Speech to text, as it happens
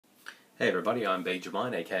Hey everybody, I'm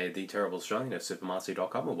Benjamin, aka The Terrible Australian of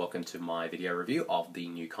Supermarcy.com, and welcome to my video review of the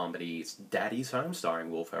new comedy Daddy's Home,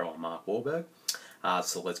 starring Will Ferrell and Mark Wahlberg.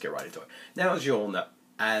 So let's get right into it. Now, as you all know,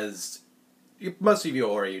 most of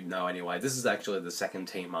you already know anyway, this is actually the second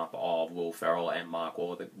team-up of Will Ferrell and Mark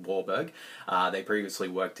Wahlberg. They previously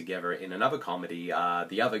worked together in another comedy,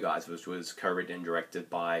 The Other Guys, which was co-written and directed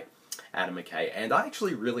by Adam McKay, and I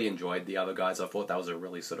actually really enjoyed The Other Guys. I thought that was a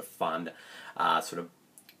really sort of fun,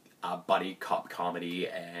 buddy cop comedy,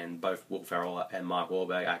 and both Will Ferrell and Mark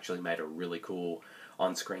Wahlberg actually made a really cool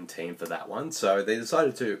on-screen team for that one. So they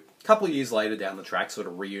decided to, a couple of years later down the track, sort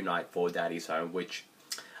of reunite for Daddy's Home, which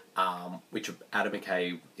Adam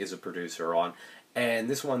McKay is a producer on, and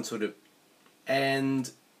this one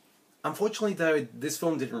and unfortunately though, this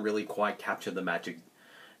film didn't really quite capture the magic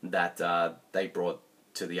that they brought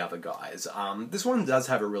to The Other Guys. This one does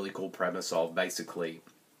have a really cool premise of basically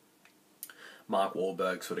Mark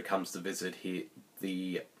Wahlberg sort of comes to visit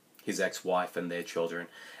his ex-wife and their children,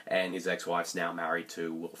 and his ex-wife's now married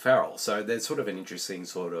to Will Ferrell. So there's sort of an interesting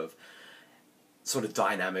sort of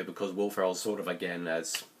dynamic, because Will Ferrell sort of, again,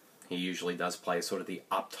 as he usually does, play sort of the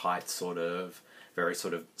uptight sort of, very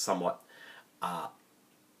sort of somewhat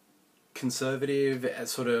conservative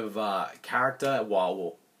sort of character,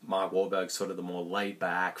 while Mark Wahlberg's sort of the more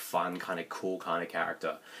laid-back, fun, kind of cool kind of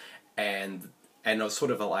character. And it's sort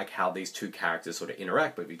of like how these two characters sort of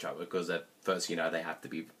interact with each other, because at first, you know, they have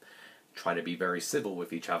to try to be very civil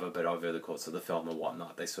with each other, but over the course of the film and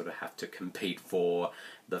whatnot, they sort of have to compete for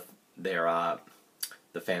the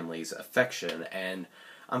family's affection. And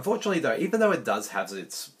unfortunately though, even though it does have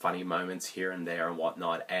its funny moments here and there and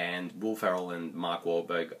whatnot, and Will Ferrell and Mark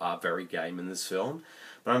Wahlberg are very game in this film,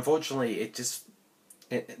 but unfortunately it just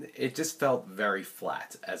felt very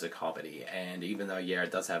flat as a comedy. And even though, yeah,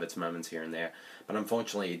 it does have its moments here and there, but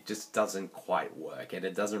unfortunately it just doesn't quite work, and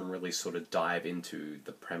it doesn't really sort of dive into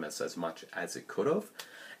the premise as much as it could have.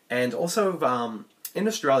 And also, in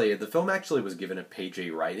Australia, the film actually was given a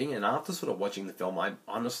PG rating, and after sort of watching the film, I'm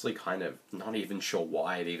honestly kind of not even sure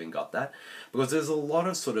why it even got that, because there's a lot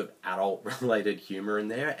of sort of adult-related humour in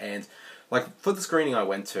there, and like, for the screening I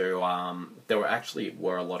went to, there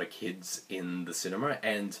were a lot of kids in the cinema,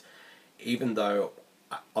 and even though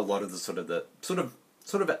a lot of the sort of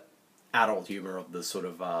adult humor of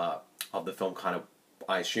the film kind of,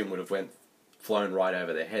 I assume, would have flown right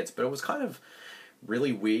over their heads, but it was kind of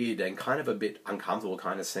really weird and kind of a bit uncomfortable,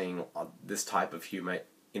 kind of seeing this type of humor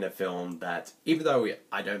in a film that, even though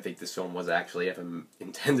I don't think this film was actually ever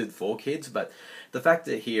intended for kids, but the fact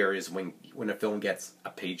that here is when a film gets a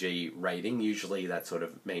PG rating, usually that sort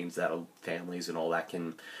of means that families and all that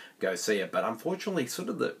can go see it. But unfortunately, sort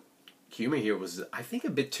of the humor here was, I think, a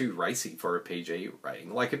bit too racy for a PG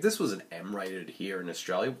rating. Like, if this was an M rated here in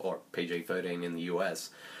Australia, or PG-13 in the US,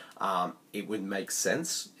 it would make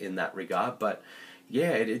sense in that regard. But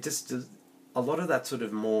yeah, it just, a lot of that sort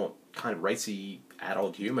of more kind of racy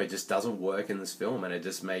adult humor just doesn't work in this film, and it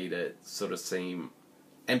just made it sort of seem,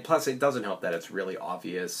 and plus it doesn't help that it's really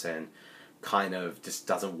obvious and kind of just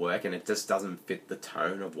doesn't work, and it just doesn't fit the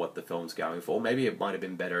tone of what the film's going for. Maybe it might have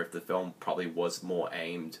been better if the film probably was more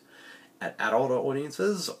aimed at adult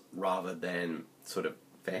audiences rather than sort of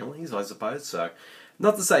families, I suppose. So,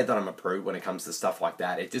 not to say that I'm a prude when it comes to stuff like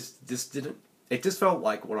that. It just felt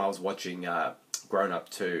like when I was watching Grown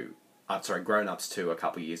Ups 2 a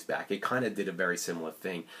couple years back, it kind of did a very similar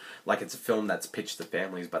thing. Like, it's a film that's pitched to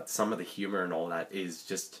families, but some of the humor and all that is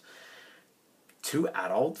just too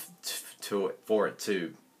adult for it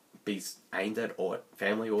to be aimed at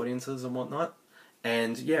family audiences and whatnot.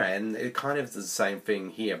 And yeah, and it kind of is the same thing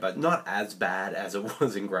here, but not as bad as it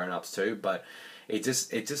was in Grown Ups 2, but it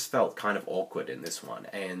just felt kind of awkward in this one.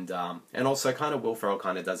 And also kind of Will Ferrell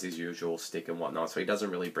kind of does his usual stick and whatnot, so he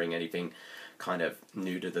doesn't really bring anything kind of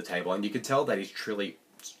new to the table, and you could tell that he's truly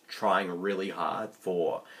trying really hard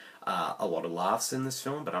for a lot of laughs in this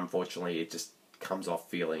film, but unfortunately it just comes off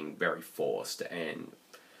feeling very forced.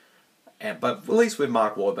 But at least with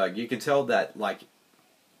Mark Wahlberg, you can tell that, like,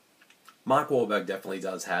 Mark Wahlberg definitely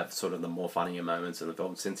does have sort of the more funnier moments in the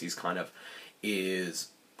film, since he's kind of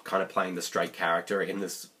playing the straight character in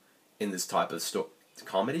this type of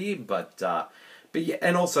comedy. But yeah,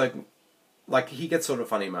 and also, like, he gets sort of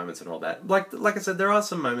funny moments and all that. Like I said, there are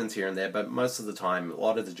some moments here and there, but most of the time, a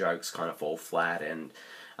lot of the jokes kind of fall flat, and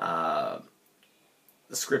the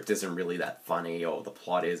script isn't really that funny, or the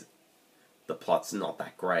plot's not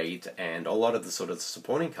that great, and a lot of the sort of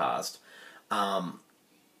supporting cast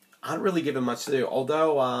aren't really given much to do.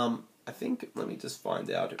 Although, I think, let me just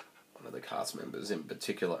find out one of the cast members in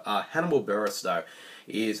particular. Hannibal Buress, though,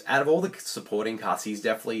 is, out of all the supporting cast, he's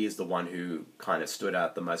definitely is the one who kind of stood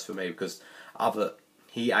out the most for me, because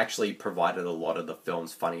he actually provided a lot of the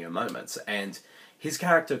film's funnier moments, and his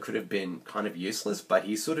character could have been kind of useless, but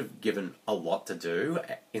he's sort of given a lot to do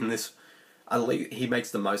in this. At least he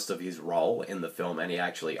makes the most of his role in the film, and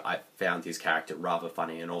I found his character rather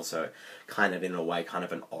funny, and also kind of, in a way, kind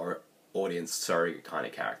of an audience surrogate kind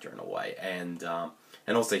of character in a way, and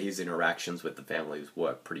also his interactions with the families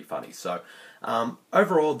work pretty funny. So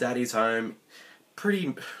overall, Daddy's Home,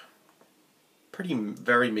 pretty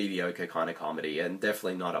very mediocre kind of comedy, and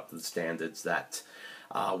definitely not up to the standards that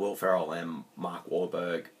Will Ferrell and Mark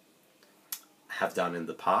Wahlberg have done in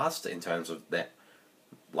the past in terms of that,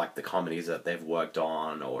 like the comedies that they've worked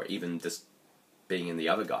on, or even just being in the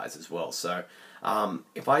other guys as well. So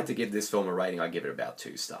if I had to give this film a rating, I'd give it about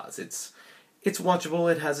 2 stars. It's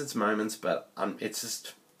watchable, it has its moments, but it's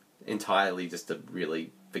just entirely just a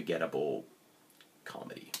really forgettable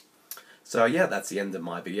comedy. So yeah, that's the end of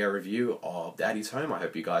my video review of Daddy's Home. I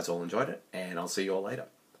hope you guys all enjoyed it, and I'll see you all later.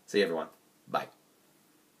 See you, everyone. Bye.